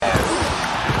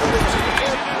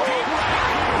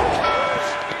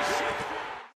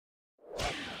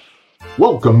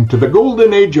Welcome to the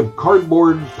Golden Age of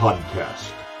Cardboard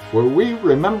podcast, where we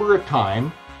remember a time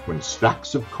when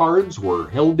stacks of cards were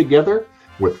held together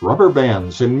with rubber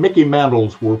bands and Mickey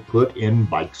Mantles were put in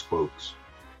bike spokes.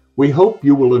 We hope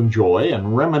you will enjoy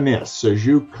and reminisce as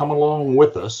you come along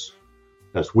with us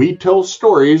as we tell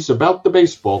stories about the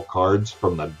baseball cards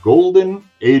from the Golden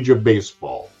Age of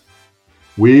Baseball.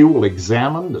 We will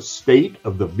examine the state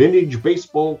of the vintage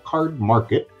baseball card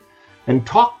market and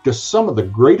talk to some of the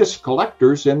greatest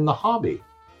collectors in the hobby.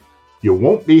 You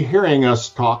won't be hearing us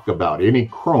talk about any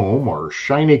chrome or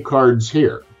shiny cards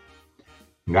here.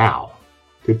 Now,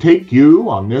 to take you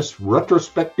on this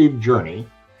retrospective journey,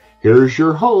 here's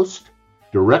your host,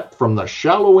 direct from the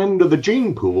shallow end of the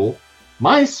gene pool,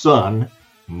 my son,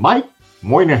 Mike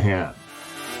Moynihan.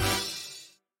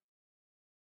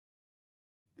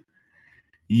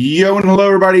 Yo and hello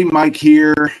everybody, Mike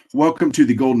here. Welcome to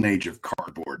the Golden Age of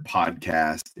Cardboard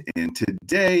podcast. And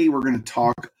today we're going to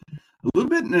talk a little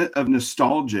bit of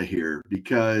nostalgia here,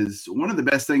 because one of the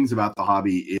best things about the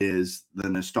hobby is the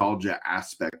nostalgia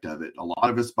aspect of it. A lot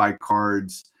of us buy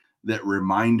cards that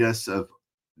remind us of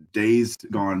days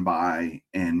gone by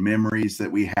and memories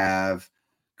that we have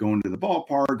going to the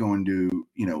ballpark, going to,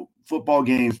 football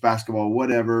games, basketball,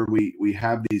 whatever. We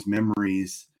have these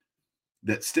memories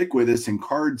that stick with us, and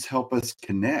cards help us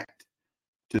connect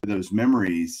to those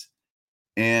memories.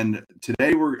 And today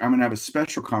I'm going to have a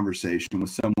special conversation with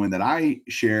someone that I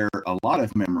share a lot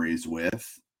of memories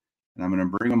with, and I'm going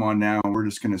to bring him on now. We're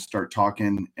just going to start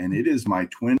talking, and it is my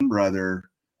twin brother,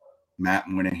 Matt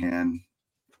Moynihan.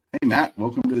 Hey, Matt,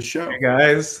 welcome to the show. Hey,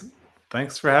 guys.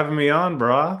 Thanks for having me on,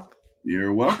 brah.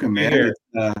 You're welcome, man.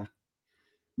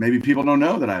 Maybe people don't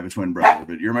know that I have a twin brother,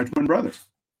 but you're my twin brother.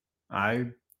 I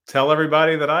tell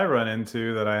everybody that I run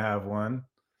into that I have one,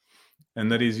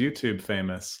 and that he's YouTube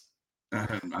famous.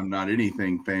 I'm not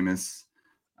anything famous.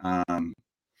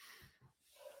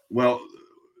 Well,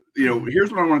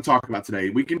 here's what I want to talk about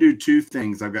today. We can do two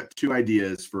things. I've got two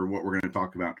ideas for what we're going to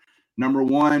talk about. Number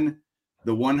one,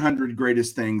 the 100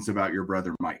 greatest things about your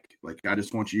brother Mike. Like, I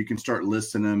just want you can start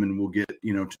listing them, and we'll get,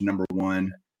 to number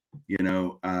one,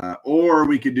 or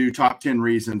we could do top 10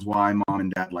 reasons why mom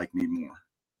and dad like me more.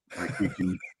 Like, we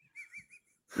can.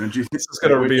 Don't you think this is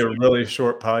going to be a really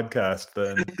short podcast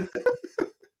then?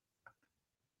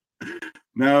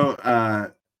 No,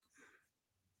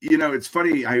 it's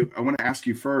funny. I want to ask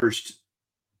you first,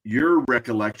 your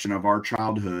recollection of our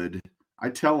childhood. I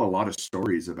tell a lot of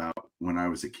stories about when I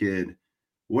was a kid.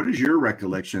 What is your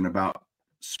recollection about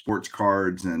sports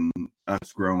cards and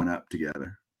us growing up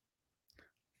together?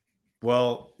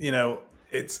 Well,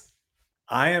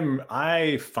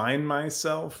 I find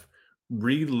myself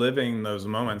reliving those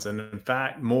moments, and in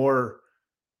fact,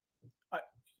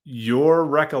 your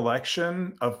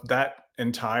recollection of that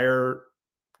entire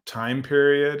time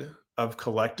period of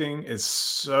collecting is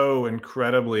so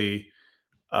incredibly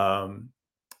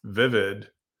vivid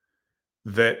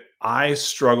that I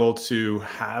struggle to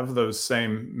have those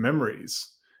same memories.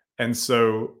 And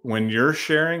so when you're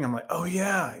sharing, I'm like, oh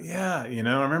yeah. I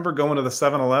remember going to the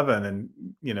 7-Eleven and,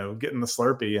 getting the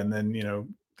Slurpee and then,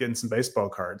 getting some baseball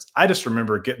cards. I just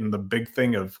remember getting the big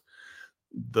thing of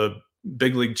the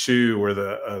Big League Chew, or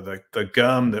the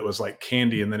gum that was like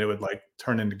candy and then it would like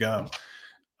turn into gum.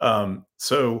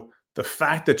 So the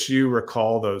fact that you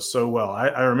recall those so well,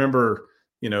 I remember,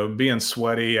 being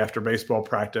sweaty after baseball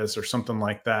practice or something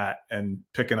like that and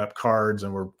picking up cards,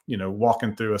 and we're,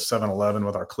 walking through a 7-Eleven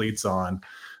with our cleats on,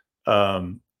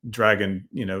 dragging,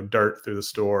 dirt through the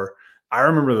store. I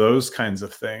remember those kinds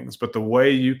of things, but the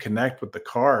way you connect with the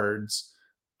cards,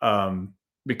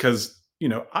 because,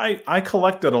 I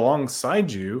collected alongside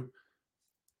you.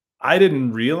 I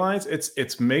didn't realize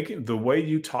it's making the way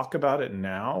you talk about it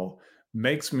now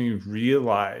makes me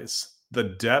realize the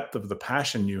depth of the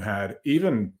passion you had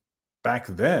even back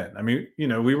then. I mean,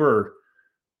 we were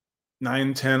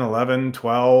 9, 10, 11,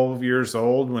 12 years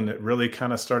old when it really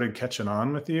kind of started catching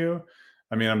on with you.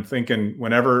 I mean, I'm thinking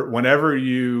whenever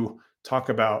you talk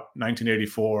about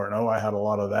 1984 and, I had a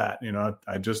lot of that,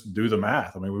 I just do the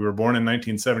math. I mean, we were born in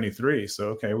 1973. So,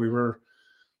 okay, we were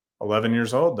 11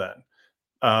 years old then.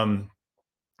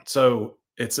 So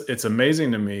it's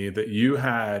amazing to me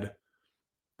that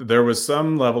there was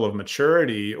some level of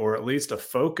maturity, or at least a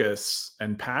focus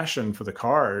and passion for the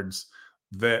cards,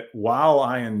 that while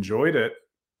I enjoyed it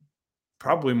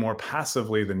probably more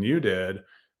passively than you did,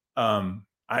 I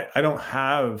don't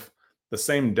have the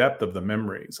same depth of the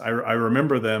memories. I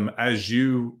remember them as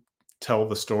you tell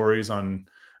the stories on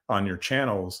your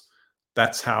channels.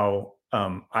 That's how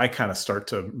I kind of start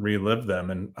to relive them.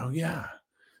 And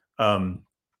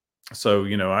So,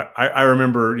 I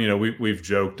remember, we've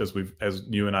joked as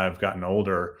you and I have gotten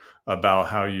older about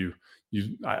how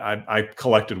I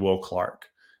collected Will Clark,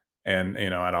 and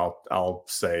I'll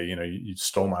say, you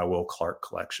stole my Will Clark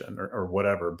collection, or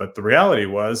whatever. But the reality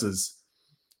was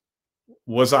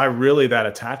I really that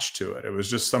attached to it? It was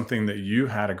just something that you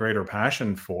had a greater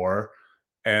passion for.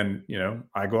 And,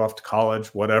 I go off to college,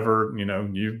 whatever,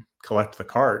 you collect the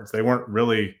cards. They weren't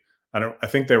really, I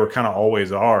think they were kind of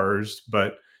always ours,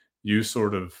 but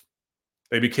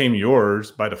they became yours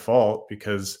by default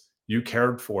because you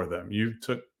cared for them. You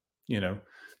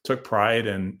took pride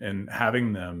in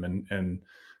having them, and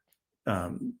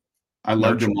I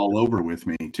lugged them all over with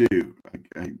me too.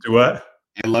 Do what?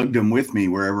 I lugged them with me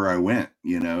wherever I went.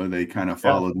 They kind of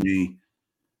followed me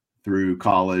through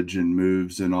college and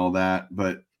moves and all that.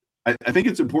 But I think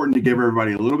it's important to give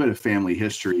everybody a little bit of family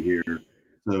history here,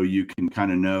 so you can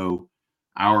kind of know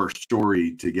our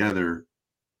story together.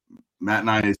 Matt and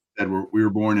I said we were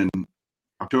born in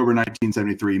October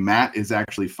 1973. Matt is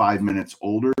actually 5 minutes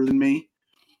older than me.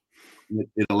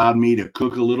 It allowed me to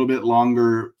cook a little bit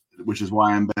longer, which is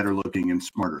why I'm better looking and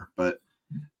smarter. But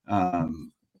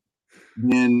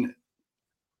then,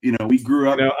 we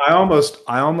grew up. I almost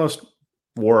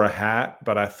wore a hat,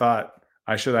 but I thought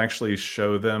I should actually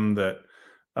show them that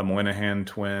a Moynihan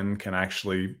twin can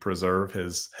actually preserve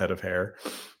his head of hair.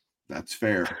 That's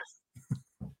fair.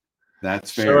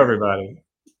 That's fair. Show everybody.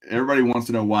 Everybody wants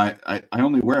to know why I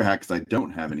only wear a hat because I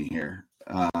don't have any hair.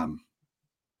 Look at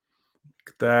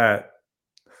that.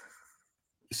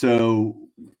 So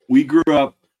we grew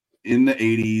up in the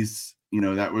 80s.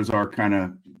 That was our kind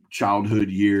of childhood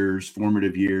years,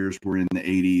 formative years were in the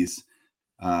 80s.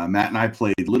 Matt and I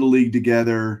played Little League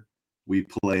together. We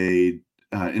played,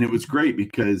 and it was great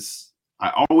because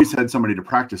I always had somebody to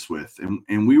practice with.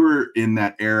 And we were in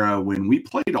that era when we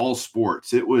played all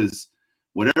sports. It was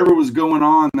whatever was going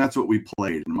on, that's what we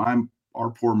played. And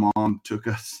our poor mom took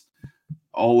us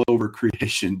all over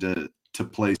creation to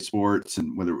play sports,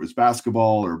 and whether it was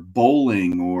basketball or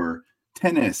bowling or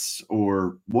tennis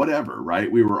or whatever, right?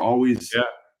 We were always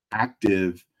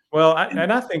active. Well,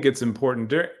 I think it's important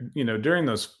during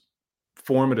those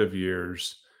formative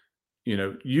years,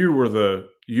 you were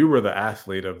the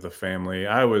athlete of the family.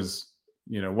 I was,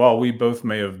 while we both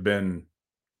may have been,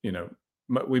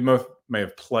 we both may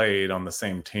have played on the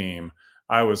same team,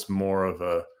 I was more of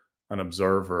an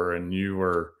observer, and you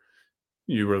were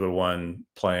the one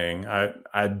playing.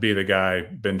 I'd be the guy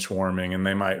bench warming, and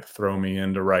they might throw me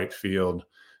into right field.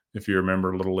 If you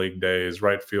remember Little League days,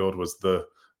 right field was the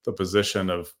position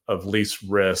of least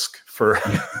risk for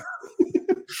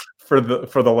for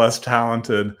the less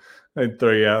talented. They'd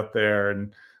throw you out there,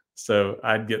 and so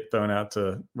I'd get thrown out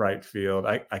to right field.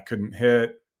 I couldn't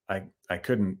hit. I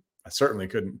certainly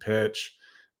couldn't pitch,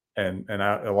 and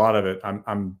a lot of it.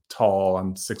 I'm tall.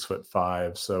 I'm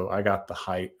 6'5", so I got the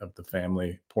height of the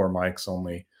family. Poor Mike's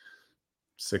only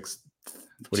 6.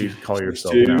 What do you call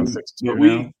yourself now? 6'2"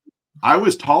 now? I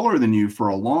was taller than you for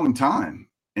a long time,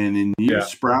 and then you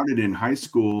sprouted in high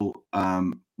school.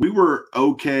 We were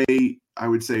okay. I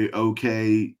would say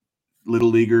okay little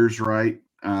leaguers, right?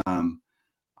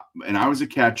 And I was a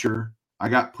catcher. I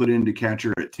got put into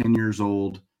catcher at 10 years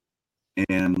old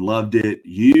and loved it.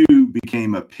 You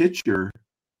became a pitcher,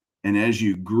 and as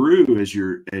you grew, as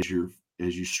you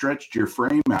stretched your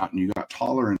frame out and you got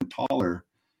taller and taller,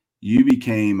 you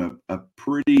became a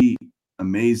pretty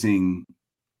amazing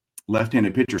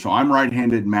left-handed pitcher. So I'm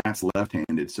right-handed, Matt's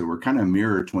left-handed. So we're kind of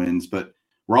mirror twins, but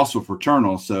we're also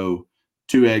fraternal. So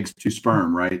 2 eggs, 2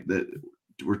 sperm, right? That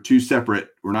we're 2 separate.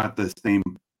 We're not the same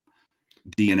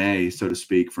DNA, so to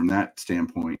speak, from that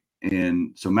standpoint.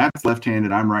 And so Matt's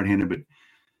left-handed, I'm right-handed. But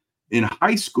in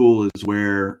high school is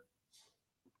where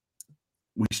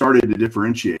we started to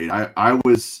differentiate. I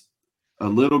was a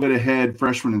little bit ahead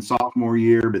freshman and sophomore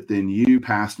year, but then you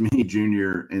passed me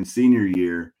junior and senior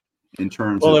year in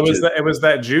terms of. Well, it was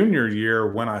that junior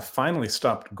year when I finally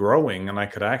stopped growing and I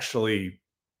could actually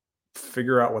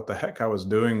figure out what the heck I was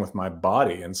doing with my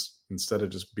body, and instead of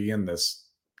just being this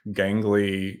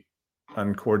gangly,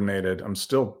 uncoordinated. I'm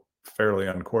still fairly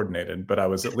uncoordinated, but I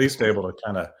was at least able to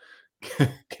kind of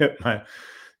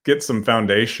get some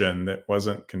foundation that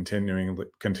wasn't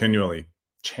continually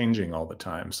changing all the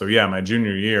time. So yeah, my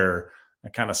junior year, I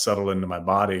kind of settled into my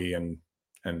body and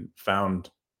found,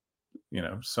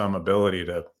 some ability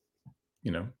to,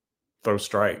 throw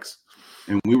strikes.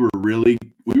 And we were a really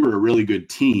good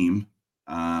team.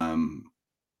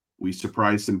 We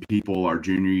surprised some people our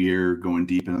junior year going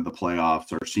deep into the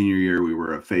playoffs. Our senior year, we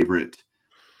were a favorite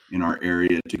in our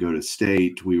area to go to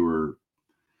state. We were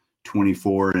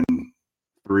 24-3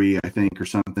 3, I think, or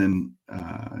something,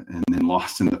 and then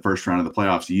lost in the first round of the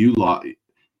playoffs.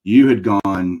 You had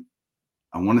gone,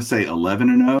 I want to say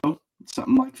 11-0,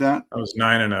 something like that. I was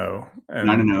 9-0.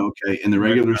 9-0. Okay, in the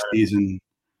regular season,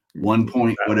 1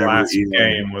 point, that whatever. Last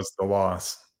game was the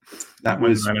loss. That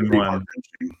was pretty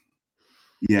heart-wrenching.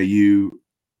 Yeah, you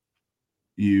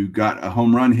got a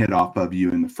home run hit off of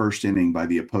you in the first inning by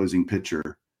the opposing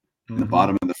pitcher in the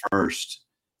bottom of the first,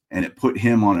 and it put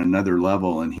him on another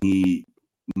level, and he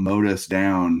mowed us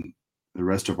down, the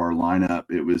rest of our lineup.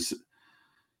 It was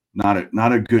not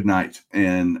a good night,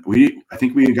 and I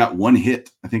think we got one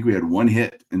hit. I think we had one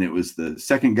hit, and it was the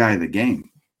second guy of the game,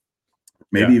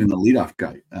 maybe even the leadoff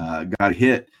guy got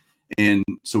hit, and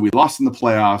so we lost in the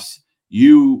playoffs.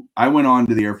 I went on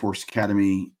to the Air Force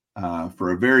Academy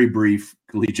for a very brief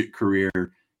collegiate career.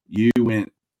 You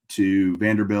went to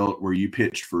Vanderbilt, where you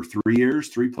pitched for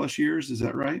 3+ years. Is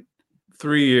that right?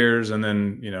 3 years, and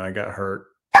then I got hurt.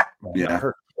 I got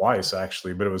hurt twice,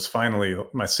 actually, but it was finally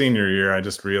my senior year. I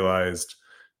just realized,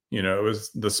 it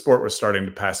was, the sport was starting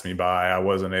to pass me by. I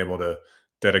wasn't able to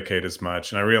dedicate as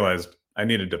much, and I realized I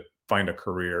needed to find a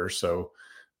career. So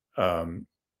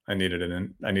I needed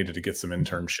to get some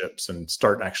internships and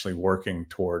start actually working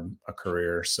toward a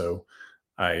career. So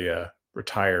I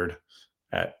retired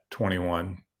at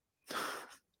 21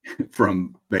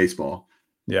 from baseball.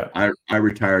 Yeah, I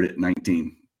retired at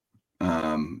 19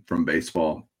 from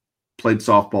baseball. Played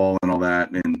softball and all that,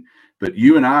 but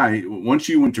you and I, once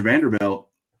you went to Vanderbilt,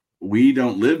 we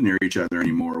don't live near each other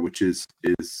anymore, which is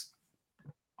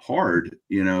hard.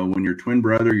 When your twin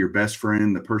brother, your best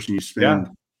friend, the person you spend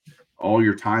all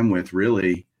your time with,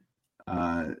 really,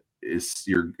 is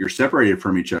you're separated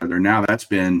from each other. Now that's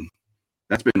been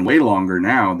way longer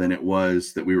now than it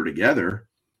was that we were together,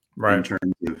 right? In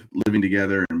terms of living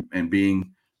together and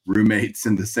being roommates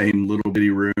in the same little bitty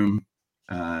room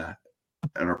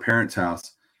at our parents'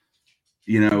 house.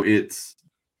 It's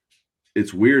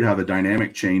weird how the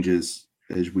dynamic changes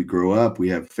as we grow up. We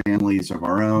have families of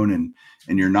our own,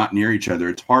 and you're not near each other.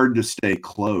 It's hard to stay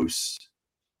close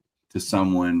to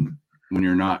someone when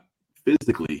you're not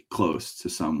physically close to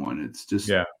someone. It's just,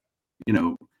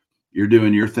 you're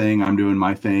doing your thing, I'm doing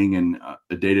my thing, and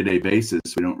a day-to-day basis,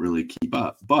 we don't really keep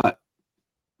up. But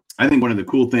I think one of the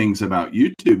cool things about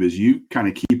YouTube is you kind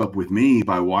of keep up with me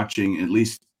by watching, at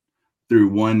least through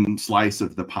one slice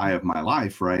of the pie of my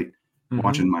life, right? Mm-hmm.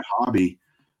 Watching my hobby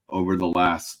over the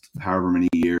last however many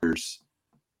years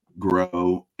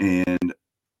grow. And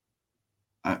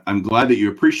I'm glad that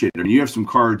you appreciate it. And you have some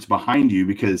cards behind you,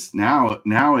 because now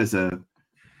as an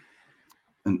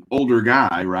older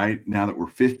guy, right? Now that we're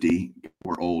 50,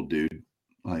 we're old, dude.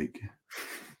 Like,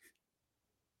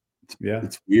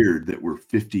 it's weird that we're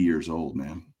 50 years old,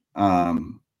 man.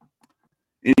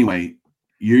 Anyway,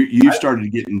 you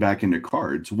started getting back into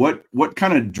cards. What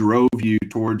kind of drove you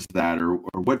towards that, or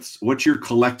what's your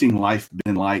collecting life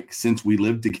been like since we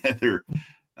lived together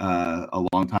a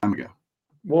long time ago?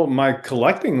 Well, my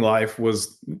collecting life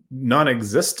was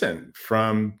non-existent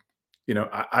from,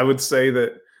 I would say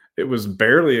that it was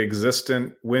barely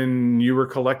existent when you were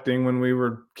collecting when we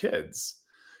were kids.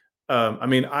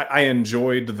 I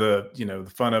enjoyed the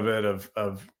fun of it,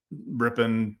 of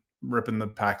ripping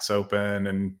the packs open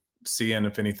and seeing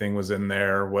if anything was in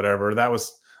there or whatever. That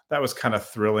was kind of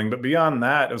thrilling. But beyond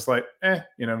that, it was like,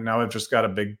 now I've just got a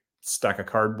big stack of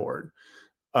cardboard.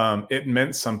 It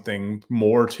meant something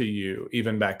more to you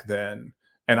even back then.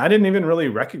 And I didn't even really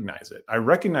recognize it. I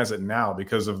recognize it now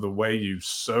because of the way you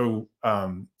so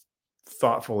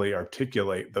thoughtfully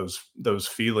articulate those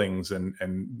feelings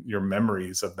and your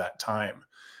memories of that time.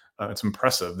 It's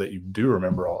impressive that you do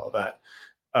remember all of that.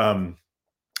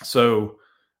 So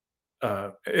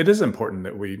it is important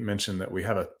that we mention that we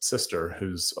have a sister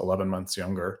who's 11 months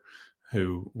younger,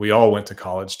 who we all went to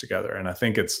college together. And I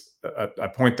think I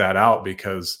point that out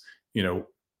because,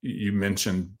 you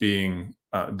mentioned being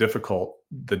difficult,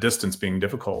 the distance being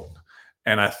difficult.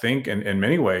 And I think in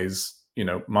many ways,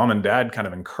 mom and dad kind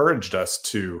of encouraged us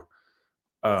to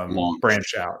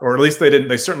branch out, or at least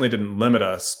they certainly didn't limit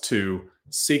us to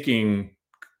seeking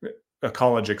a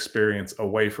college experience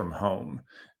away from home.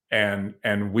 And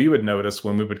we would notice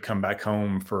when we would come back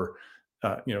home for,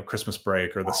 Christmas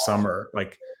break or the summer,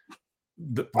 like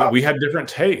we had different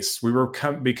tastes. We were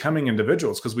becoming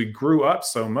individuals because we grew up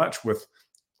so much with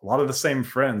a lot of the same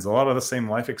friends, a lot of the same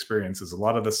life experiences, a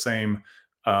lot of the same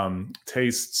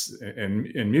tastes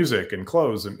in music and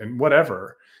clothes and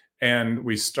whatever. And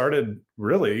we started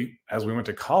really, as we went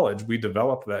to college, we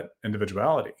developed that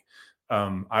individuality.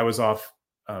 I was off,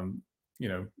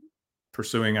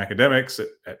 pursuing academics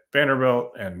at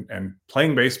Vanderbilt and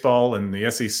playing baseball in the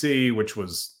SEC, which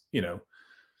was,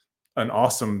 an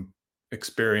awesome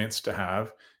experience to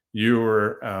have. You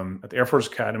were at the Air Force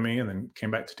Academy and then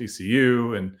came back to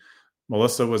TCU, and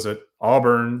Melissa was at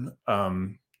Auburn.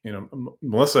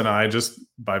 Melissa and I, just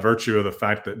by virtue of the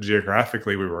fact that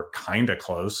geographically we were kind of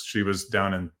close, she was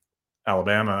down in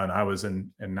Alabama and I was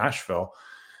in Nashville,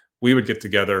 we would get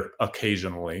together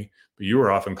occasionally, but you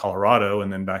were off in Colorado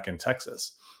and then back in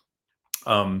Texas.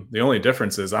 The only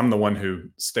difference is I'm the one who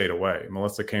stayed away.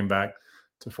 Melissa came back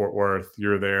to Fort Worth.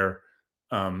 You're there.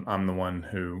 I'm the one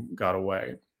who got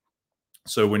away.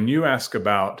 So when you ask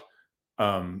about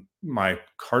my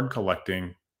card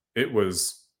collecting, it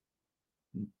was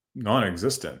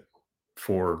non-existent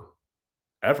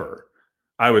forever.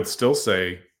 I would still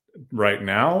say right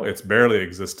now it's barely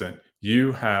existent.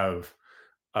 You have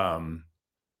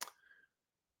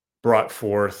brought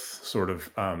forth, sort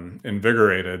of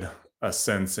invigorated a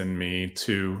sense in me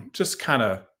to just kind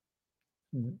of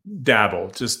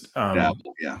dabble,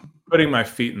 putting my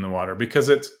feet in the water, because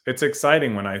it's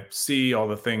exciting when I see all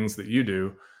the things that you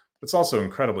do. It's also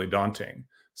incredibly daunting.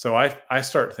 So I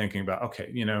start thinking about,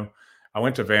 okay, I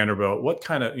went to Vanderbilt. What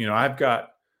kind of, I've got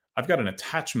an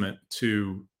attachment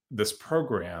to this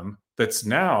program that's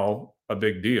now a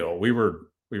big deal. We were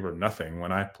nothing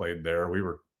when I played there. We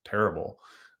were terrible.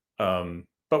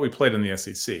 But we played in the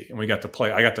SEC, and I got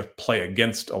to play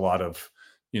against a lot of,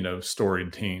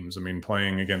 storied teams. I mean,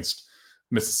 playing against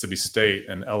Mississippi State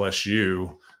and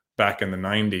LSU back in the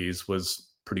 90s was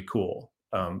pretty cool.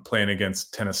 Playing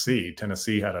against Tennessee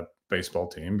had a baseball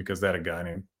team because they had a guy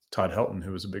named Todd Helton,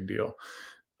 who was a big deal.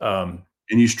 And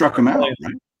you struck him out,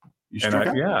 right? I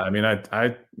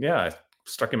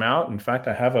struck him out. In fact,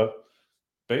 I have a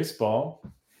baseball.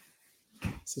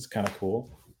 This is kind of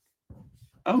cool.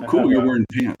 Oh, cool. You're wearing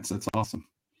pants. That's awesome.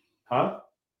 Huh?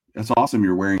 That's awesome.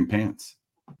 You're wearing pants.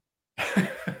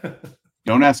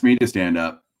 Don't ask me to stand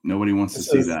up. Nobody wants to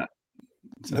see that.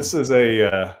 So. This is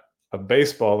a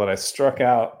baseball that I struck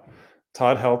out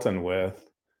Todd Helton with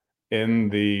in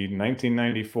the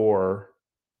 1994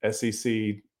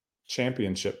 SEC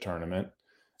championship tournament.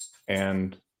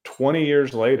 And 20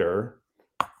 years later,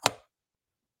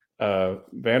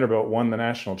 Vanderbilt won the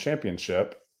national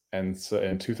championship, and so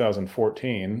in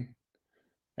 2014,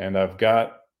 and I've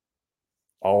got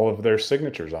all of their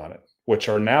signatures on it, which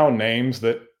are now names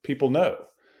that people know.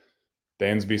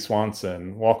 Dansby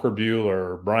Swanson, Walker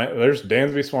Buehler, there's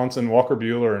Dansby Swanson, Walker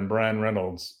Buehler, and Brian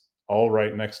Reynolds all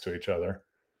right next to each other.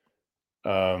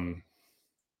 It's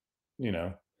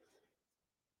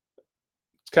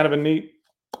kind of a neat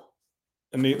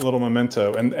little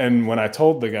memento. And when I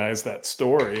told the guys that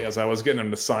story, as I was getting them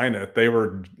to sign it, they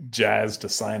were jazzed to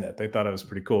sign it. They thought it was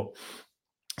pretty cool.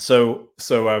 So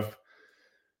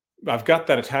I've got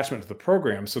that attachment to the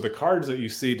program. So the cards that you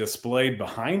see displayed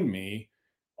behind me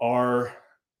are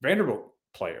Vanderbilt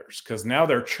players, because now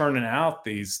they're churning out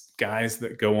these guys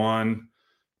that go on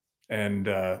and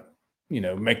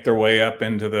make their way up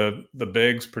into the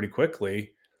bigs pretty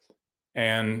quickly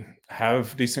and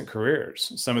have decent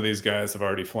careers. Some of these guys have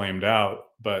already flamed out,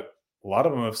 but a lot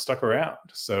of them have stuck around.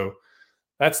 So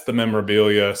that's the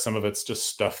memorabilia. Some of it's just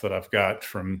stuff that I've got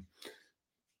from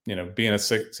being a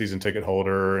season ticket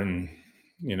holder, and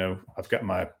I've got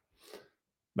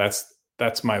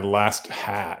that's my last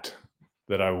hat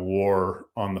that I wore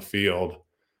on the field.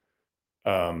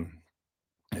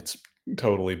 It's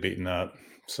totally beaten up.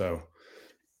 So,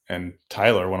 and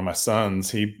Tyler, one of my sons,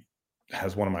 he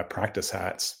has one of my practice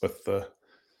hats with the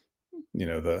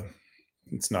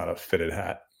it's not a fitted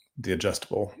hat, the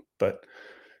adjustable. But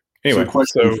anyway, so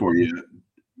question for you.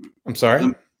 I'm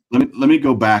sorry. Let me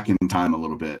go back in time a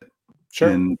little bit. Sure.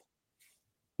 And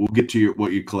we'll get to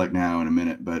what you collect now in a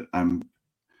minute, but I'm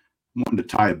wanting to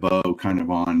tie a bow kind of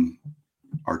on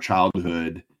our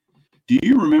childhood. Do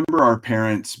you remember our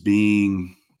parents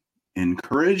being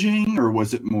encouraging, or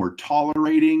was it more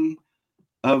tolerating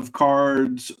of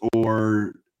cards,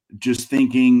 or just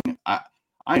thinking,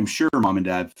 I'm sure mom and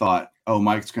dad thought, oh,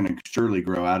 Mike's going to surely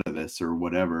grow out of this or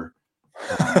whatever.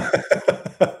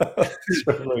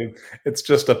 It's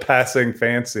just a passing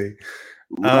fancy.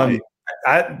 Right.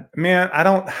 I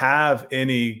don't have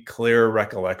any clear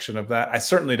recollection of that. I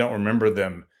certainly don't remember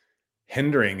them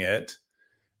hindering it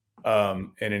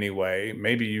in any way.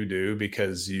 Maybe you do,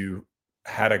 because you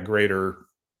had a greater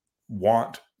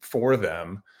want for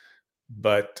them,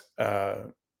 but I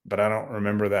don't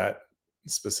remember that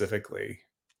specifically.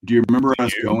 Do you remember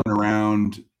us going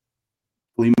around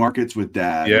flea markets with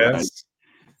Dad? Yes. Right?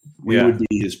 We would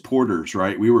be his porters,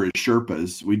 right? We were his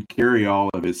Sherpas. We'd carry all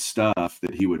of his stuff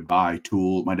that he would buy.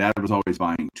 My dad was always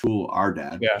buying tool. Our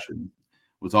dad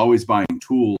was always buying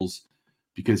tools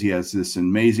because he has this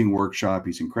amazing workshop.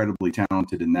 He's incredibly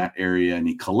talented in that area, and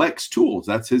he collects tools.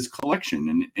 That's his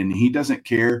collection. And he doesn't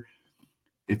care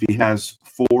if he has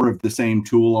 4 of the same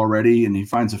tool already and he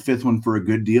finds a 5th one for a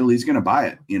good deal, he's going to buy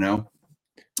it, you know?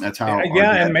 That's how.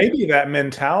 Yeah. And maybe that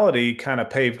mentality kind of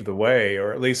paved the way,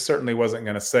 or at least certainly wasn't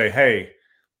going to say, hey,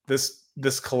 this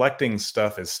collecting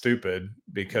stuff is stupid,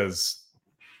 because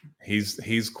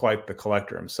he's quite the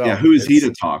collector himself. Yeah. Who is he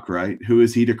to talk, right? Who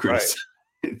is he to criticize?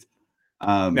 Right.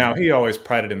 Now, he always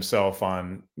prided himself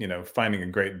on, you know, finding a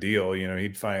great deal. You know,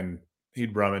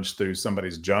 he'd rummage through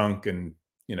somebody's junk and,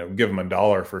 you know, give them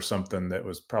 $1 for something that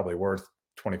was probably worth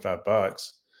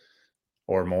 $25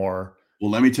 or more.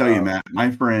 Well, let me tell you, Matt,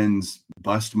 my friends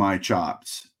bust my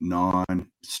chops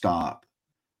non-stop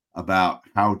about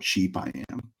how cheap I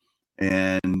am.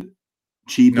 And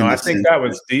cheap. No, I think that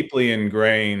was deeply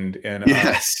ingrained in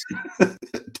yes,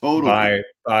 totally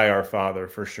by our father,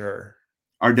 for sure.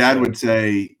 Our dad would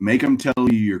say, make them tell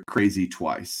you you're crazy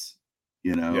twice.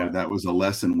 You know, Yeah. that was a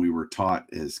lesson we were taught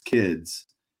as kids.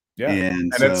 Yeah.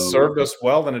 And it's served us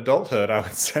well in adulthood, I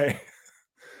would say.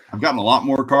 I've gotten a lot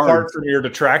more cards. Apart from your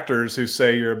detractors who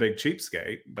say you're a big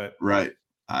cheapskate, but right.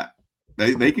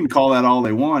 They can call that all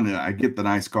they want. And I get the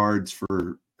nice cards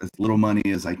for as little money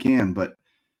as I can. But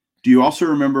do you also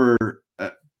remember,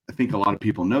 I think a lot of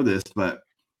people know this, but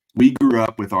we grew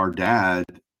up with our dad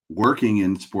working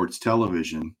in sports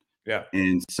television. Yeah.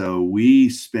 And so we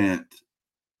spent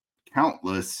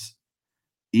countless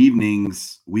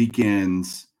evenings,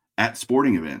 weekends at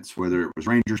sporting events, whether it was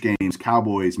Rangers games,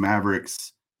 Cowboys,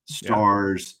 Mavericks,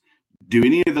 Stars. Yeah. Do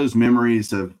any of those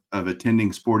memories of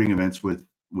attending sporting events with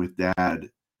dad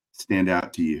stand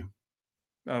out to you?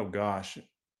 Oh gosh.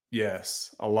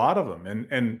 Yes. A lot of them.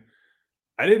 And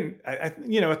I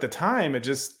you know, at the time, I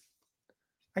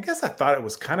guess I thought it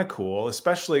was kind of cool,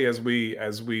 especially as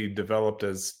we developed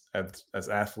as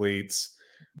athletes.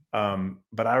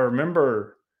 But I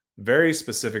remember very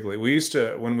specifically, we used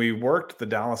to, when we worked the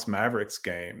Dallas Mavericks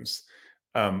games,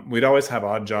 we'd always have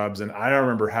odd jobs. And I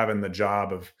remember having the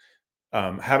job of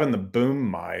having the boom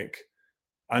mic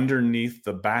underneath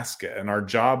the basket. And our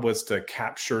job was to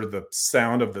capture the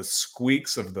sound of the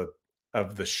squeaks of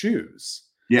the shoes.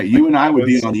 Yeah, you and I would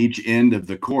be on each end of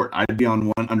the court. I'd be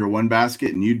on under one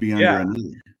basket and you'd be under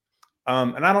another.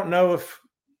 And I don't know if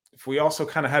we also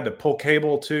kind of had to pull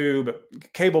cable too, but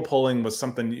cable pulling was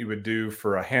something that you would do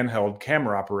for a handheld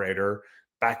camera operator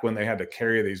back when they had to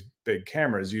carry these big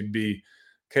cameras. You'd be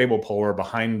cable puller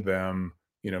behind them,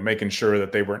 you know, making sure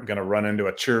that they weren't going to run into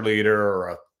a cheerleader or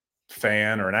a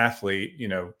fan or an athlete, you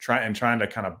know, trying to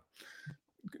kind of,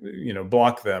 you know,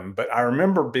 block them. But I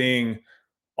remember being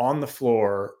on the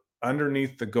floor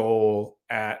underneath the goal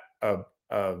at a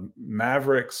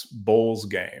Mavericks Bulls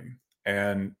game,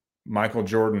 and Michael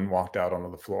Jordan walked out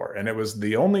onto the floor. And it was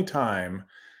the only time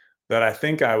that I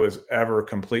think I was ever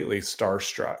completely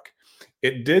starstruck.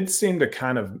 It did seem to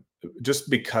kind of, just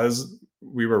because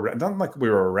we were not like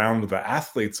we were around the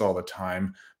athletes all the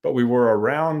time, but we were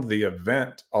around the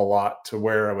event a lot, to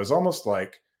where it was almost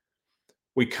like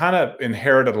we kind of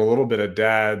inherited a little bit of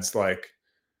dad's, like,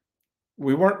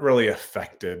 we weren't really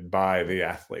affected by the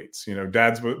athletes. You know,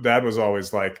 dad was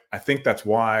always like, I think that's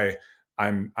why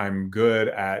I'm good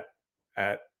at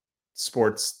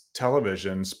sports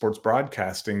television, sports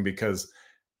broadcasting, because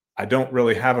I don't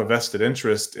really have a vested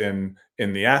interest in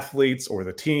the athletes or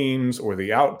the teams or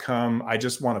the outcome. I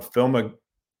just want to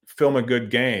film a good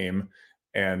game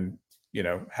and, you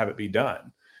know, have it be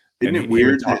done. Isn't it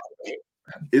weird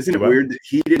that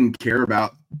he didn't care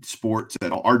about sports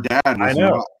at all? Our dad was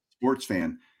not a sports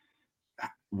fan.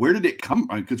 Where did it come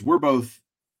from? Because we're both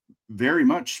very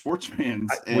much sports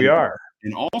fans. We are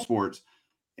in all sports,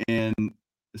 and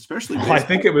especially I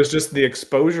think it was just the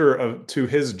exposure to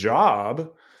his job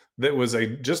that was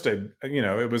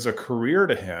it was a career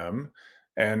to him,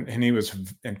 and he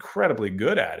was incredibly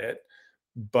good at it.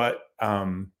 But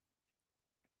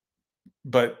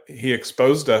he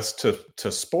exposed us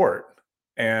to sport,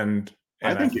 and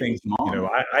I think you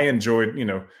know, I enjoyed, you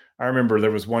know, I remember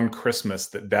there was one Christmas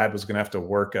that dad was going to have to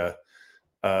work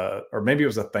or maybe it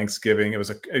was a Thanksgiving. It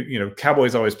was you know,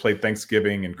 Cowboys always played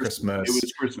Thanksgiving and Christmas. It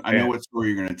was Christmas. I know what story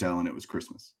you're going to tell, and it was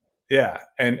Christmas. Yeah.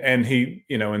 And he,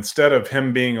 you know, instead of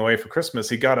him being away for Christmas,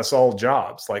 he got us all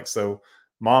jobs. Like, so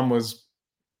mom was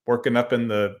working up in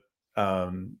the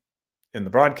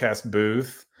broadcast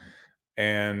booth,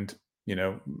 and, you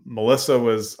know, Melissa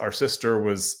our sister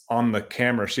was on the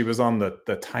camera. She was on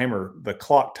the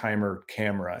clock timer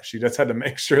camera. She just had to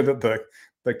make sure that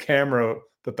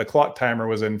the clock timer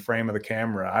was in frame of the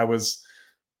camera. I was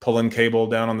pulling cable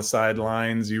down on the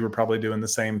sidelines. You were probably doing the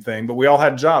same thing, but we all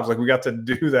had jobs. Like we got to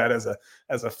do that as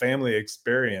a family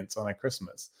experience on a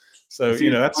Christmas. So, See,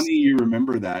 that's funny you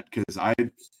remember that, because I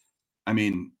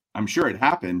mean, I'm sure it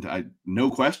happened. No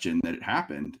question that it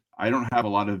happened. I don't have a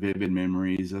lot of vivid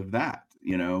memories of that.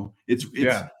 It's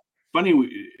funny.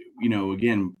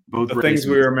 Again, both the things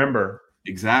we remember.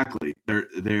 Exactly.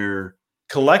 They're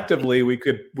collectively we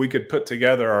could put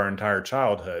together our entire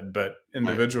childhood, but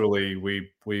individually we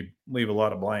leave a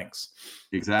lot of blanks.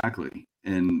 Exactly.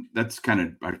 And that's kind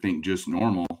of, I think, just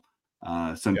normal.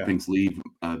 Some things leave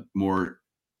a more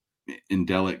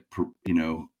indelic,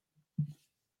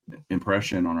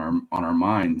 impression on our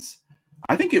minds.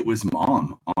 I think it was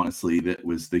Mom, honestly, that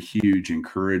was the huge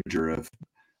encourager of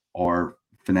our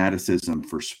fanaticism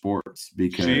for sports,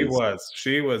 because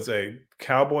she was a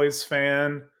Cowboys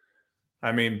fan.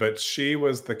 I mean, but she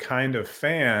was the kind of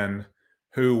fan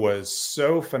who was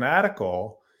so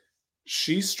fanatical.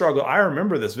 She struggled. I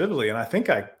remember this vividly, and I think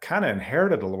I kind of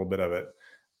inherited a little bit of it,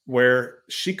 where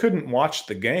she couldn't watch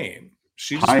the game.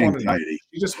 She just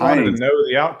wanted to know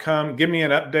the outcome, give me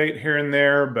an update here and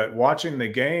there, but watching the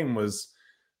game was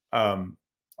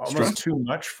almost too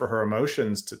much for her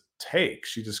emotions to take.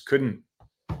 She just couldn't.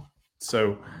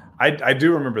 So I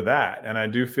do remember that, and I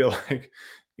do feel like,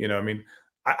 I mean,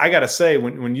 I got to say,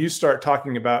 when you start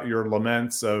talking about your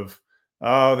laments of,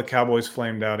 oh, the Cowboys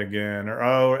flamed out again, or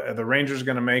oh, the Rangers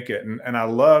going to make it, and I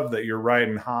love that you're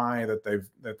riding high that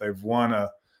they've won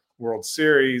a World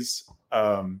Series,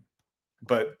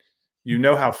 but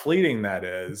how fleeting that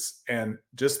is, and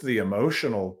just the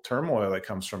emotional turmoil that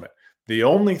comes from it. The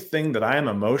only thing that I am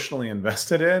emotionally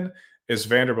invested in is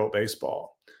Vanderbilt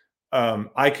baseball.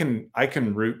 I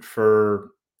can root for.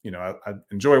 I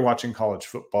enjoy watching college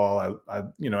football.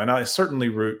 And I certainly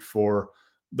root for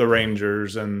the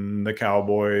Rangers and the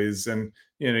Cowboys. And,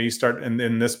 you start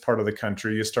in this part of the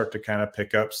country, you start to kind of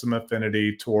pick up some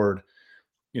affinity toward,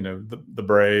 the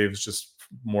Braves, just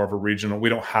more of a regional. We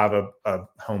don't have a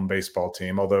home baseball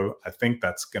team, although I think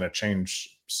that's going to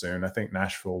change soon. I think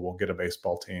Nashville will get a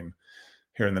baseball team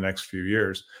here in the next few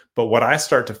years. But what I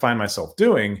start to find myself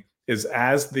doing is,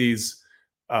 as these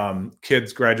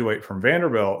kids graduate from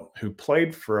Vanderbilt who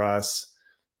played for us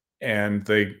and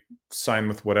they sign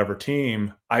with whatever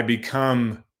team, I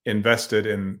become invested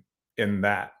in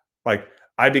that. Like,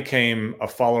 I became a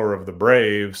follower of the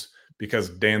Braves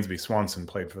because Dansby Swanson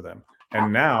played for them.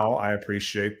 And now I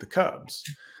appreciate the Cubs.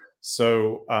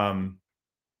 So, I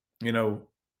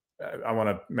want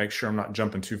to make sure I'm not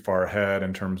jumping too far ahead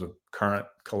in terms of current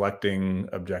collecting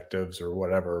objectives or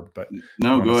whatever, but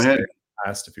no, go ahead.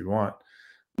 Asked if you want.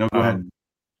 No, go ahead.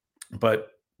 But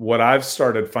what I've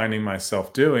started finding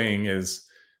myself doing is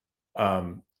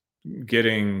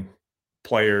getting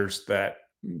players that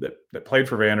played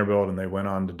for Vanderbilt and they went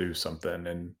on to do something.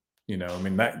 And, I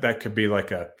mean, that could be like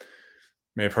you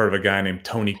may have heard of a guy named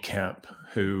Tony Kemp,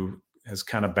 who has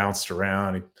kind of bounced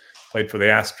around. He played for the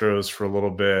Astros for a little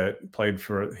bit,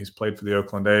 he's played for the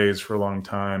Oakland A's for a long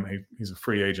time. He's a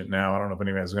free agent now. I don't know if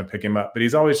anybody's going to pick him up, but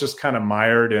he's always just kind of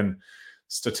mired in,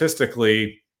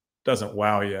 statistically doesn't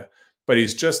wow you, but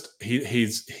he's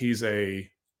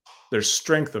there's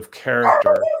strength of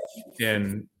character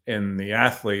in the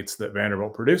athletes that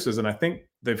Vanderbilt produces. And I think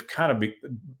they've kind of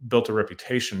built a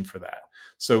reputation for that.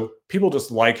 So people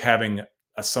just like having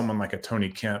someone like a Tony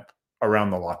Kemp around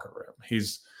the locker room.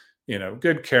 He's,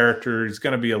 good character. He's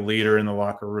going to be a leader in the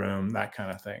locker room, that kind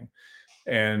of thing.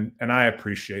 And I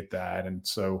appreciate that. And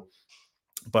so,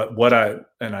 but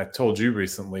I told you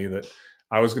recently that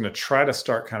I was going to try to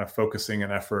start kind of focusing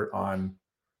an effort on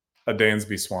a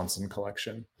Dansby Swanson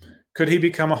collection. Could he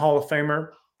become a Hall of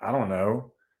Famer? I don't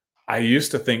know. I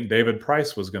used to think David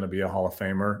Price was going to be a Hall of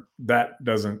Famer. I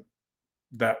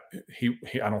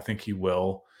don't think he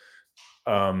will.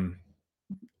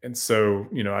 And so,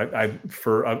 I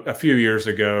for a few years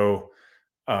ago,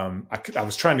 I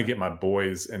was trying to get my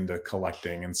boys into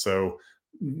collecting. And so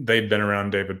they'd been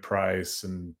around David Price,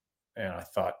 and I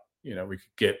thought, we could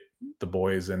get the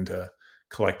boys into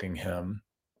collecting him.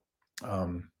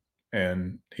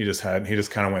 And he just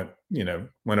kind of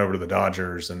went over to the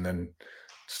Dodgers and then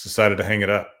just decided to hang it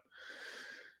up.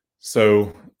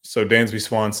 So Dansby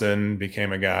Swanson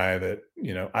became a guy that,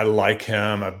 I like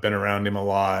him. I've been around him a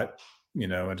lot.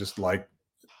 I just like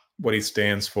what he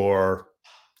stands for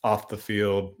off the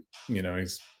field.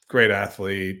 He's a great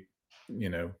athlete.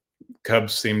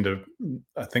 Cubs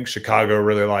I think Chicago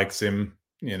really likes him,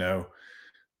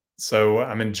 so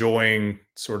I'm enjoying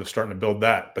sort of starting to build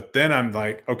that. But then I'm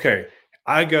like, okay,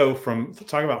 I go from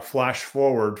talking about flash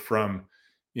forward from,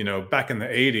 back in the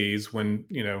 80s when,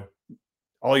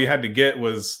 all you had to get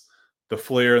was the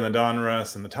Fleer and the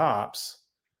Donruss and the Tops.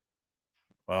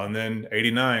 Well, and then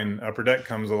 89 Upper Deck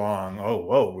comes along. Oh,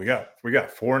 whoa, we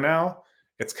got 4 now.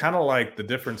 It's kind of like the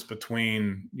difference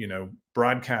between,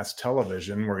 broadcast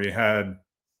television where you had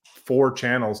 4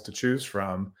 channels to choose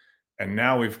from, and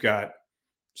now we've got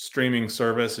streaming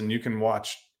service and you can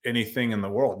watch anything in the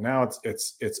world. Now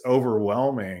it's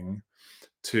overwhelming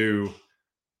to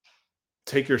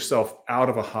take yourself out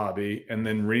of a hobby and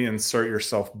then reinsert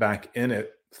yourself back in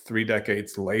it 3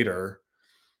 decades later,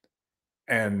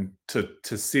 and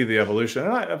to see the evolution.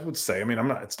 And I would say,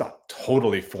 it's not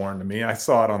totally foreign to me. I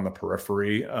saw it on the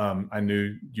periphery. I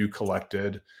knew you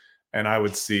collected, and I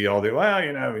would see all the,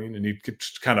 and you could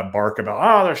kind of bark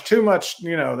about, there's too much,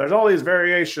 there's all these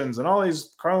variations and all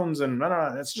these chromes, and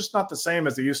it's just not the same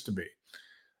as it used to be.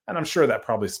 And I'm sure that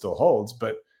probably still holds,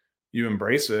 but you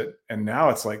embrace it. And now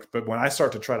it's like, but when I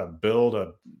start to try to build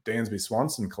a Dansby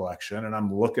Swanson collection and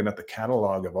I'm looking at the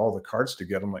catalog of all the cards to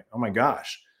get, I'm like, oh my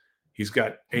gosh, he's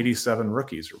got 87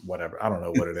 rookies or whatever. I don't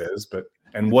know what it is,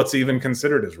 and what's even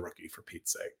considered as rookie, for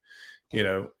Pete's sake,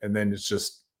 and then it's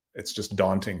just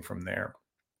daunting from there.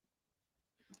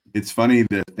 It's funny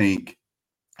to think,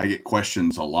 I get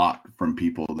questions a lot from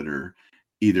people that are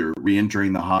either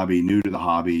re-entering the hobby, new to the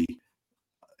hobby,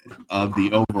 of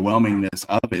the overwhelmingness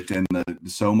of it and the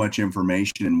so much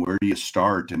information, and where do you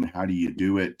start and how do you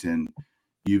do it? And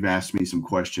you've asked me some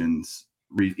questions,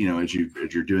 as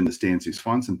you're doing the Dansby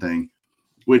Swanson thing,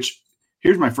 which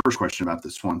here's my first question about the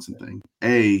Swanson thing.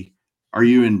 A, are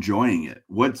you enjoying it?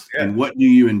 And what do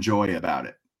you enjoy about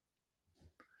it?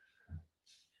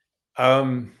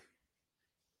 I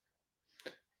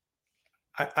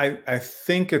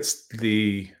think it's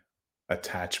the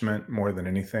attachment more than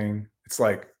anything. It's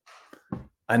like,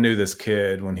 I knew this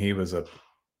kid when he was a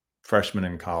freshman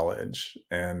in college,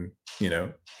 and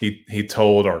he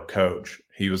told our coach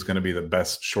he was going to be the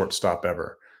best shortstop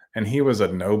ever, and he was a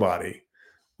nobody.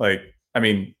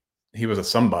 He was a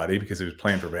somebody because he was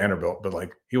playing for Vanderbilt, but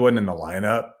he wasn't in the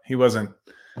lineup. He wasn't,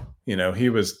 he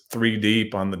was 3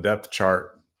 deep on the depth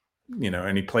chart,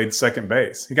 and he played second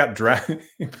base. He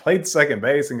played second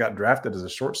base and got drafted as a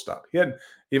shortstop. He hadn't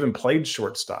even played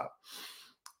shortstop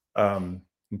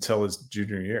until his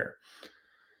junior year.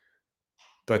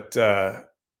 But,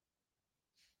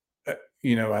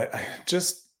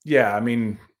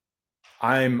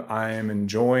 I'm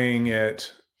enjoying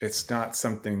it. It's not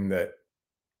something that,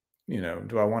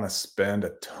 do I want to spend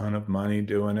a ton of money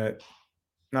doing it?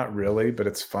 Not really, but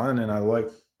it's fun. And I like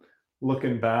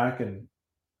looking back and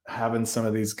having some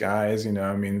of these guys,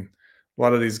 a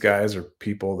lot of these guys are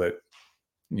people that,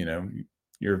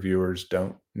 your viewers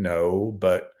don't know,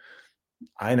 but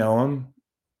I know them,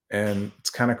 and it's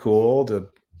kind of cool to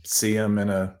see them in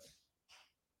a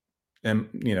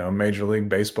Major League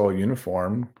Baseball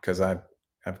uniform, because I've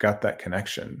got that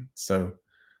connection. So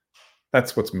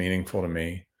that's what's meaningful to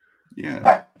me.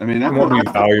 Yeah. It won't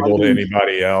be valuable to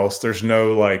anybody else. There's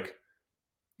no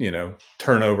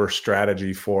turnover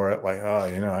strategy for it.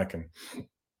 I can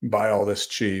buy all this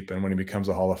cheap, and when he becomes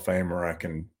a Hall of Famer, I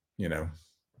can,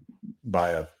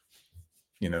 buy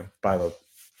the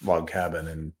log cabin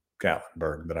in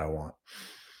Gatlinburg that I want.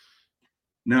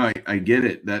 No, I get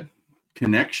it. That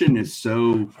connection is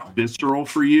so visceral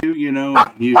for you. You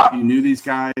knew these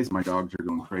guys. My dogs are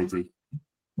going crazy.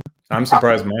 I'm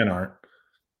surprised mine aren't.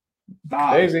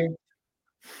 Bob. Daisy.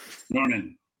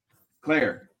 Norman.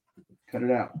 Claire. Cut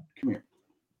it out. Come here.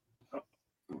 Oh,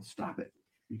 stop it.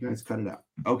 You guys cut it out.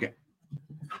 Okay.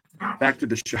 Back to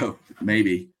the show,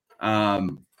 maybe.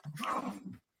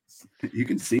 You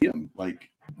can see them.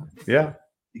 Yeah.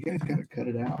 You guys got to cut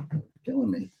it out.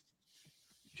 Killing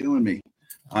me.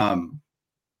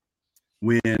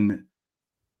 When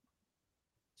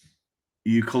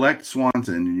you collect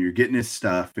Swanson and you're getting his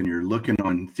stuff and you're looking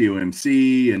on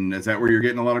COMC, and is that where you're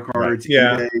getting a lot of cards? Right.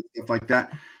 Yeah. eBay, stuff like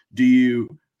that.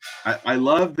 I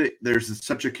love that there's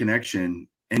such a connection,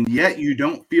 and yet you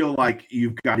don't feel like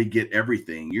you've got to get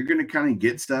everything. You're going to kind of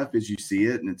get stuff as you see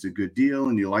it, and it's a good deal,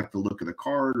 and you like the look of the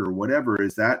card or whatever.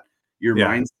 Is that your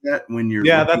mindset when you're?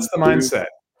 Yeah, that's the mindset.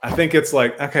 I think it's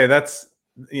like, okay, that's,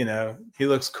 he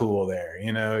looks cool there.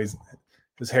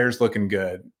 His hair's looking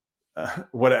good.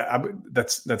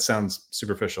 That sounds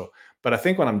superficial, but I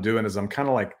think what I'm doing is I'm kind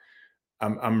of like,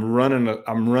 I'm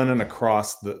running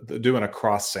across doing a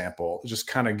cross sample, just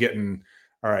kind of getting,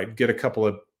 all right, get a couple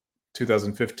of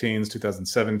 2015s,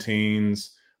 2017s,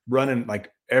 running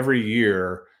every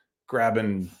year,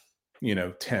 grabbing,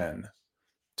 10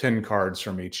 cards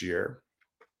from each year.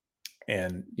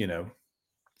 And,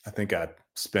 I think I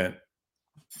spent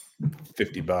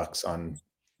 $50 on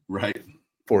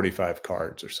 45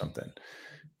 cards or something.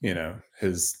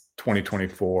 His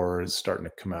 2024 is starting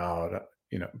to come out,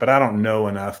 but I don't know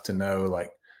enough to know, like,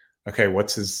 okay,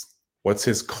 what's his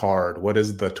card? What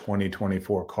is the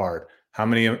 2024 card? How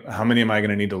many am I going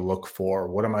to need to look for?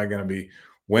 What am I going to be?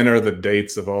 When are the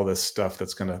dates of all this stuff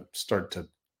that's going to start to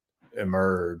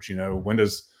emerge? When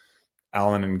does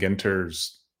Allen and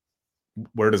Ginter's,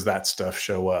 where does that stuff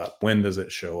show up? When does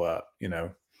it show up?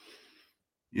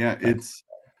 Yeah, it's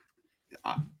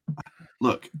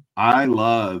look, I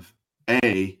love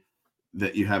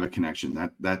that you have a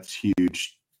connection. That's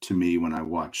huge to me when I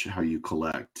watch how you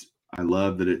collect. I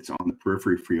love that it's on the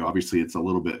periphery for you. Obviously, it's a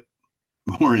little bit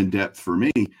more in depth for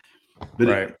me, but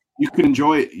right. You can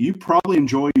enjoy it. You probably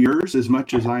enjoy yours as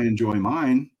much as I enjoy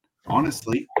mine,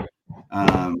 honestly.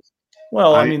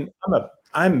 Well,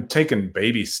 I'm taking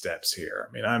baby steps here.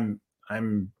 I mean,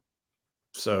 I'm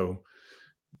so,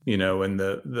 and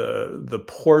the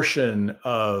portion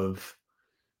of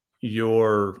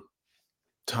your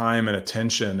time and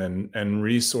attention and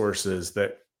resources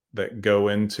that go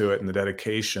into it and the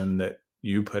dedication that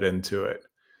you put into it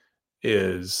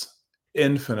is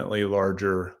infinitely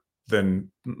larger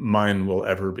than mine will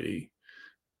ever be.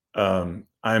 I'm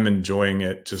enjoying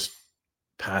it just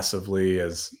passively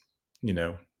as,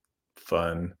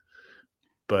 fun,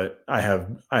 but I have,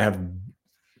 I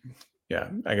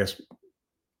guess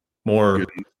more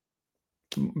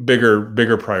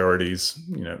bigger priorities,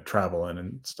 traveling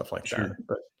and stuff like that.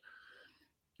 But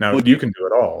now you can do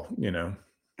it all,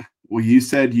 Well, you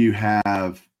said you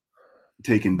have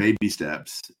taken baby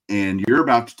steps, and you're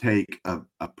about to take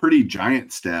a pretty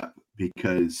giant step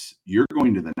because you're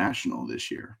going to the National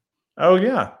this year. Oh,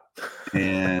 yeah.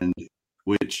 And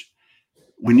which,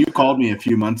 when you called me a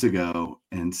few months ago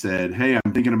and said, "Hey,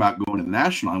 I'm thinking about going to the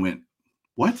National," I went,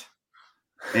 "What?"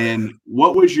 And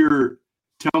what was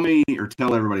tell me, or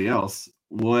tell everybody else,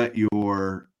 what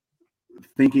your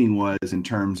thinking was in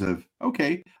terms of,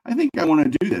 okay, I think I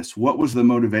want to do this. What was the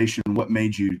motivation? What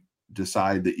made you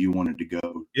decide that you wanted to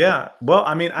go? Yeah. Well,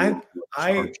 I mean,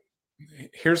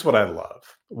 here's what I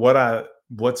love.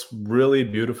 What's really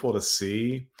beautiful to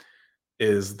see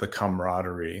is the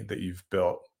camaraderie that you've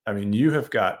built. I mean, you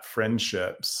have got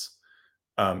friendships,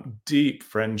 deep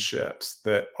friendships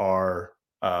that are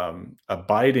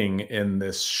abiding in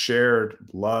this shared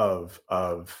love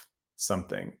of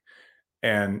something.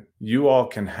 And you all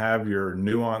can have your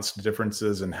nuanced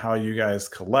differences in how you guys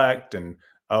collect,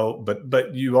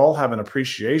 but you all have an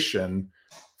appreciation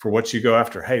for what you go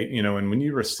after. Hey, and when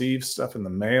you receive stuff in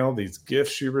the mail, these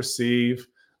gifts you receive,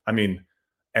 I mean,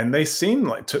 and they seem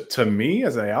like, to me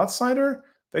as an outsider,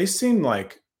 they seem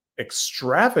like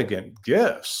extravagant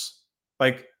gifts,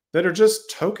 like that are just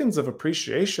tokens of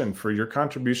appreciation for your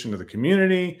contribution to the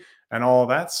community and all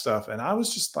that stuff. And I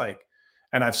was just like,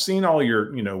 and I've seen all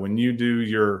your, when you do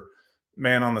your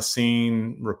man on the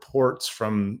scene reports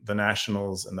from the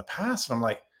Nationals in the past, and I'm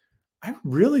like, I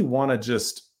really want to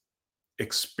just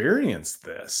experience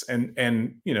this and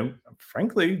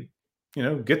frankly,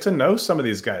 get to know some of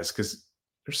these guys, because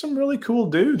there's some really cool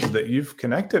dudes that you've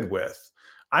connected with.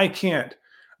 I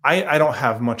don't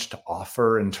have much to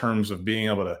offer in terms of being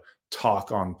able to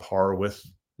talk on par with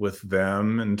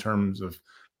them in terms of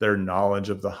their knowledge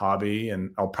of the hobby.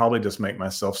 And I'll probably just make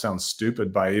myself sound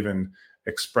stupid by even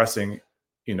expressing,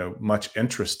 much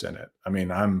interest in it. I mean,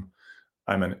 I'm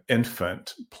an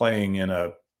infant playing in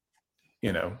a,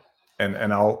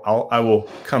 and I will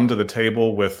come to the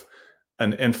table with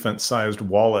an infant-sized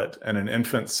wallet and an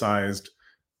infant-sized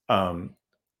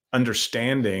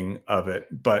understanding of it.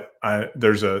 But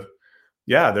there's this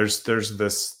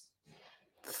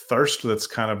thirst that's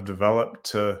kind of developed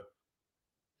to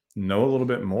know a little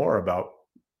bit more about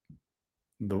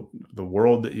the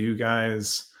world that you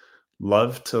guys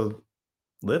love to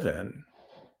live in.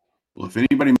 Well, if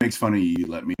anybody makes fun of you,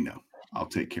 let me know. I'll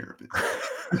take care of it.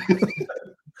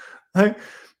 Like,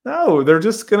 no, they're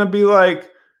just going to be like,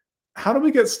 how do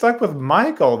we get stuck with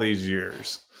Mike all these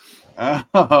years?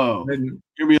 Oh,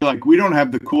 you'll be like, we don't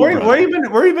have the cool. Where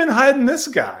you been hiding this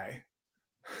guy?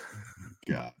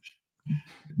 Gosh,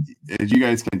 as you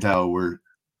guys can tell, we're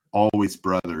always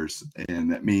brothers,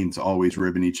 and that means always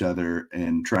ribbing each other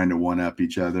and trying to one up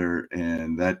each other,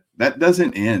 and that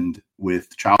doesn't end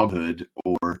with childhood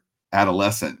or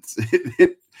adolescence.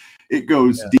 It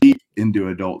goes deep into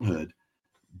adulthood.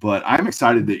 But I'm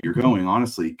excited that you're going,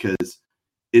 honestly, because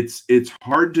it's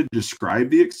hard to describe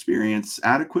the experience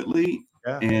adequately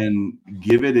and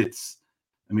give it its.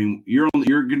 I mean, you're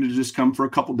going to just come for a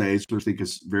couple days, which I think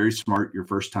is very smart. Your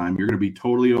first time, you're going to be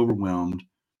totally overwhelmed,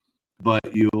 but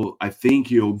I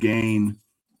think you'll gain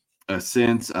a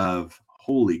sense of,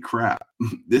 holy crap,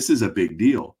 this is a big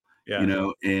deal,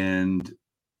 and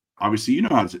obviously, you know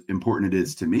how important it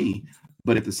is to me,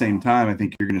 but at the same time, I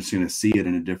think you're going to see it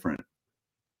in a different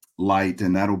light,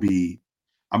 and that'll be.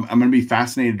 I'm going to be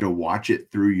fascinated to watch it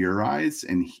through your eyes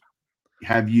and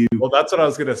have you. Well, that's what I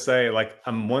was going to say. Like,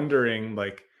 I'm wondering,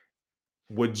 like,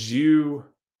 would you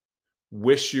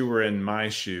wish you were in my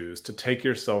shoes to take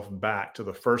yourself back to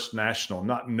the first national,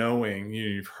 not knowing,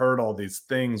 you've heard all these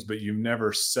things, but you've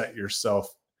never stepped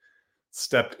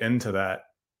into that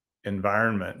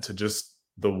environment, to just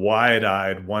the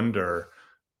wide-eyed wonder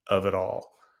of it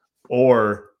all?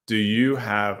 Or do you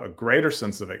have a greater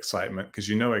sense of excitement because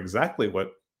you know exactly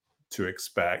what to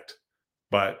expect,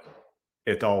 but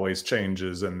it always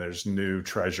changes and there's new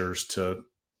treasures to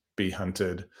be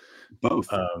hunted? Both.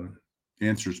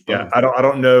 Answers both. Yeah, I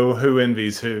don't know who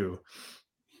envies who,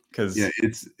 because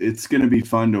it's going to be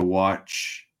fun to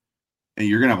watch, and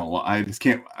you're going to have a lot.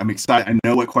 I'm excited. I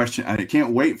know what question. I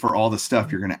can't wait for all the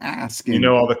stuff you're going to ask. And, you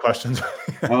know all the questions.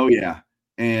 Oh yeah,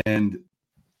 and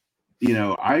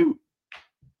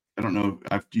I don't know.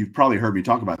 You've probably heard me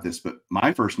talk about this, but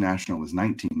my first national was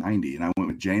 1990, and I went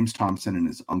with James Thompson and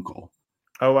his uncle.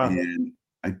 Oh wow! And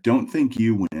I don't think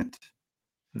you went.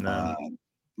 No.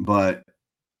 But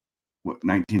what,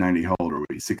 1990, how old are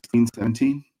we? 16,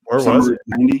 17? Where was it?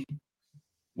 90?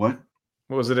 What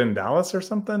was it, in Dallas or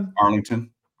something? Arlington.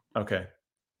 Okay.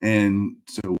 And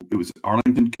so it was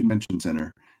Arlington Convention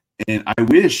Center. And I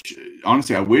wish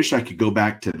I could go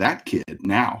back to that kid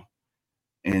now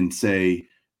and say,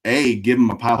 give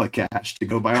him a pile of cash to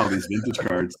go buy all these vintage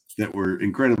cards that were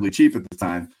incredibly cheap at the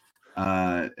time,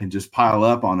 and just pile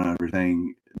up on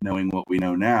everything, knowing what we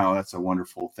know now. That's a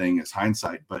wonderful thing as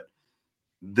hindsight. But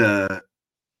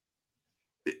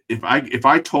if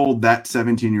I told that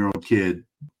 17-year-old kid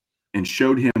and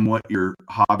showed him what your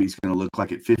hobby's going to look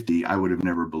like at 50, I would have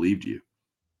never believed you,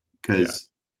 because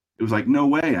it was like, no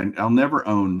way, I'll never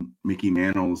own Mickey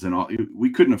Mantles and all. We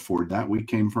couldn't afford that. We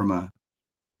came from a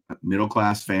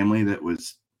middle-class family that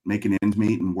was making ends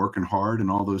meet and working hard and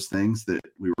all those things that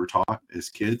we were taught as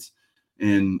kids.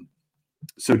 And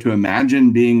so to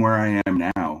imagine being where I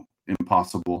am now,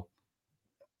 impossible,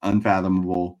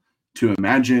 unfathomable. To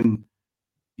imagine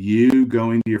you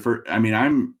going to your first,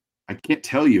 I can't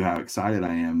tell you how excited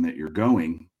I am that you're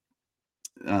going,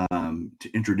 to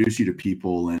introduce you to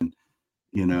people and,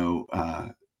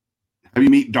 have you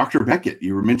meet Dr. Beckett.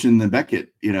 You were mentioning the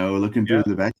Beckett, looking through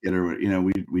the Beckett, or,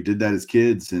 we did that as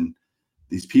kids, and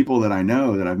these people that I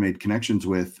know that I've made connections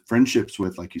with, friendships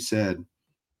with, like you said,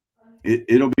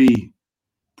 it'll be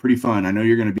pretty fun. I know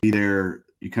you're going to be there.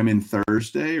 You come in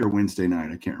Thursday or Wednesday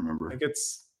night. I can't remember. I think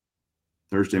it's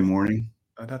Thursday morning.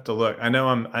 I'd have to look.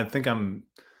 I think I'm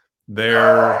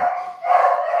there.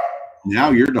 Now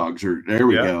your dogs are, there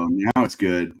we go. Now it's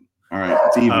good. All right.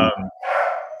 It's even.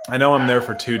 I know I'm there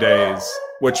for 2 days,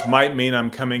 which might mean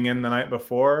I'm coming in the night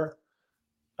before.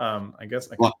 I guess.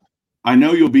 I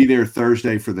know you'll be there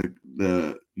Thursday for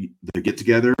the get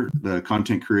together, the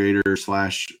content creator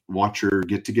 / watcher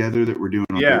get together that we're doing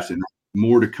on Thursday.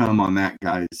 More to come on that,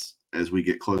 guys, as we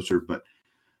get closer. But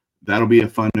that'll be a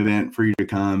fun event for you to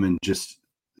come and just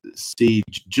see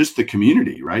just the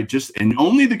community, right? And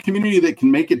only the community that can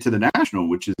make it to the national,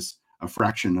 which is a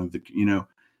fraction of the,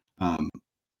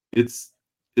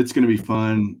 it's going to be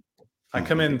fun. I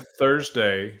come in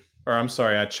Thursday, or I'm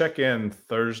sorry, I check in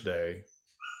Thursday.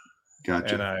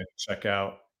 Gotcha. And I check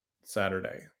out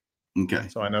Saturday. Okay.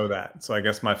 So I know that. So I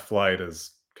guess my flight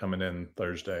is coming in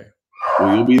Thursday.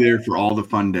 Well, you'll be there for all the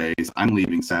fun days. I'm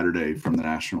leaving Saturday from the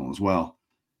national as well.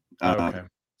 Okay.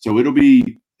 So it'll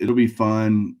be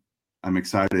fun. I'm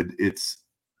excited.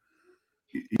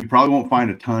 You probably won't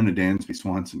find a ton of Dansby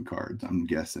Swanson cards, I'm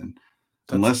guessing,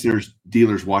 unless there's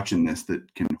dealers watching this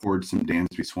that can afford some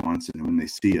Dansby Swanson, and when they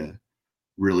see a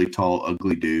really tall,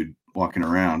 ugly dude walking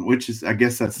around, which is, I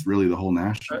guess that's really the whole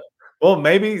national. Well,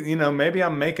 maybe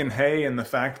I'm making hay in the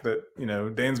fact that,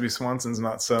 Dansby Swanson's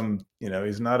not some,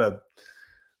 he's not a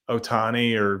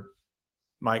Ohtani or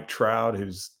Mike Trout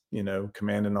who's,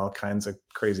 commanding all kinds of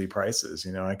crazy prices.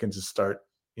 I can just start,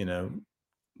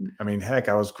 heck,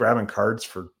 I was grabbing cards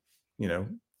for,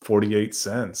 48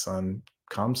 cents on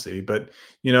ComC, but,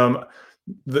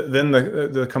 then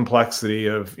the complexity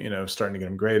of, starting to get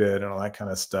them graded and all that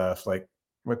kind of stuff, like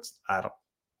what's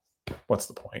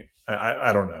the point?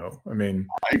 I don't know.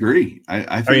 I agree.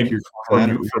 I think you're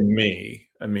for me.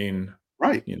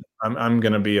 Right. I'm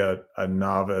going to be a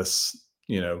novice.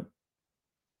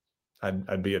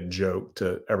 I'd be a joke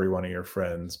to every one of your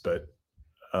friends, but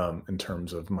in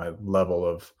terms of my level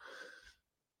of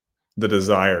the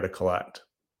desire to collect,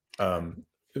 the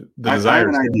desire. I have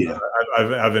an idea.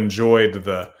 I've enjoyed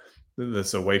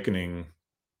this awakening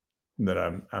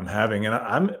I'm having. And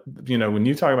I'm, when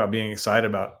you talk about being excited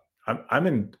about, I'm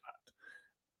in,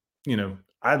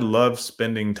 I love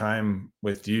spending time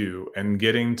with you and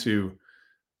getting to,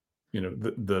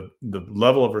 the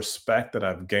level of respect that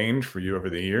I've gained for you over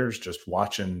the years, just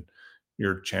watching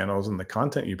your channels and the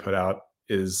content you put out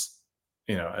is,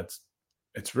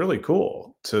 it's really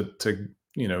cool to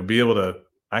be able to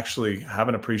actually have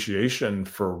an appreciation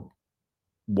for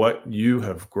what you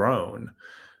have grown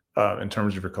in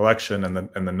terms of your collection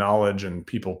and the knowledge and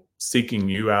people seeking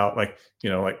you out. Like,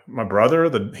 like my brother,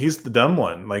 he's the dumb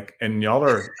one, like, and y'all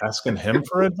are asking him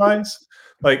for advice.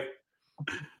 Like,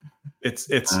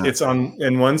 it's on,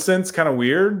 in one sense, kind of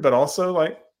weird, but also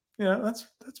like, that's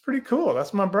pretty cool.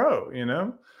 That's my bro,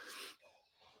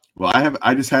 Well,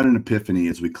 I just had an epiphany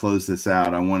as we close this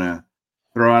out. I want to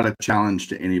throw out a challenge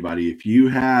to anybody. If you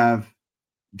have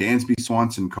Dansby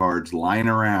Swanson cards lying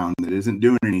around that isn't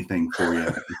doing anything for you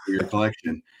for your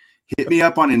collection, hit me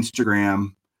up on Instagram,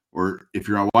 or if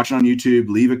you're watching on YouTube,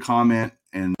 leave a comment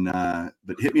and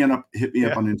but hit me up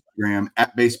on Instagram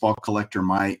at Baseball Collector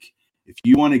Mike. If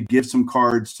you want to give some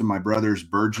cards to my brother's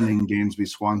burgeoning Dansby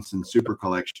Swanson super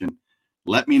collection,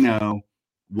 let me know.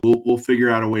 We'll figure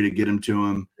out a way to get them to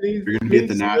him. If you're going to be at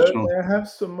the National, I have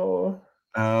some more.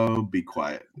 Oh, be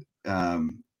quiet.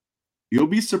 You'll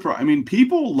be surprised. I mean,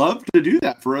 people love to do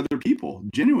that for other people.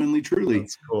 Genuinely, truly.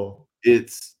 That's cool.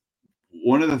 It's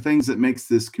one of the things that makes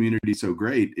this community so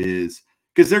great is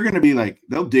because they're going to be like,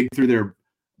 they'll dig through their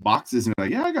boxes and be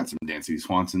like, yeah, I got some Dansby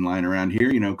Swanson lying around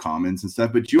here, commons and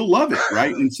stuff, but you'll love it,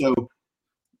 right? And so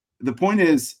the point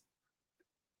is,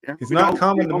 it's not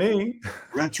common to me.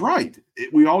 That's right.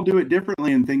 We all do it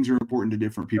differently, and things are important to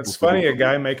different people. It's funny, a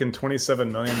guy making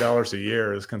 $27 million a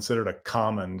year is considered a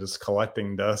common, just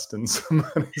collecting dust in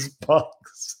somebody's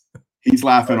box. He's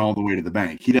laughing all the way to the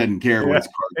bank. He doesn't care what his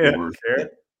cards are worth.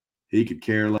 He could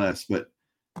care less. But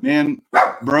man,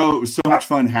 bro, it was so much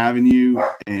fun having you.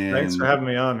 And thanks for having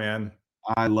me on, man.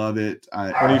 I love it.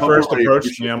 When you first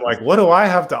approached me, I'm like, what do I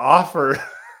have to offer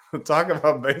to talk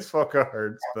about baseball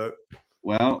cards? But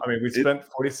well, I mean, we spent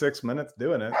 46 minutes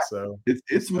doing it, so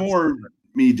it's more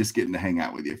me just getting to hang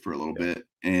out with you for a little bit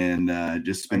and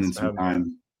just spending some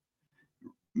time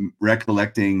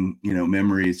recollecting,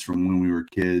 memories from when we were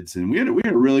kids. And we had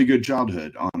a really good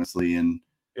childhood, honestly. And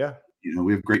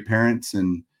we have great parents,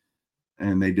 and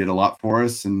they did a lot for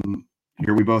us. And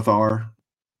here we both are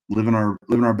living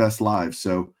our best lives.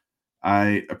 So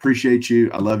I appreciate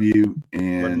you. I love you.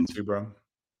 And love you too, bro.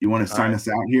 You want to sign us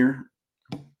out here?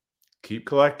 Keep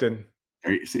collecting.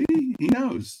 See, he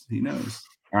knows.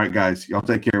 All right, guys, y'all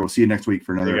take care. We'll see you next week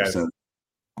for another episode.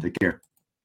 Take care.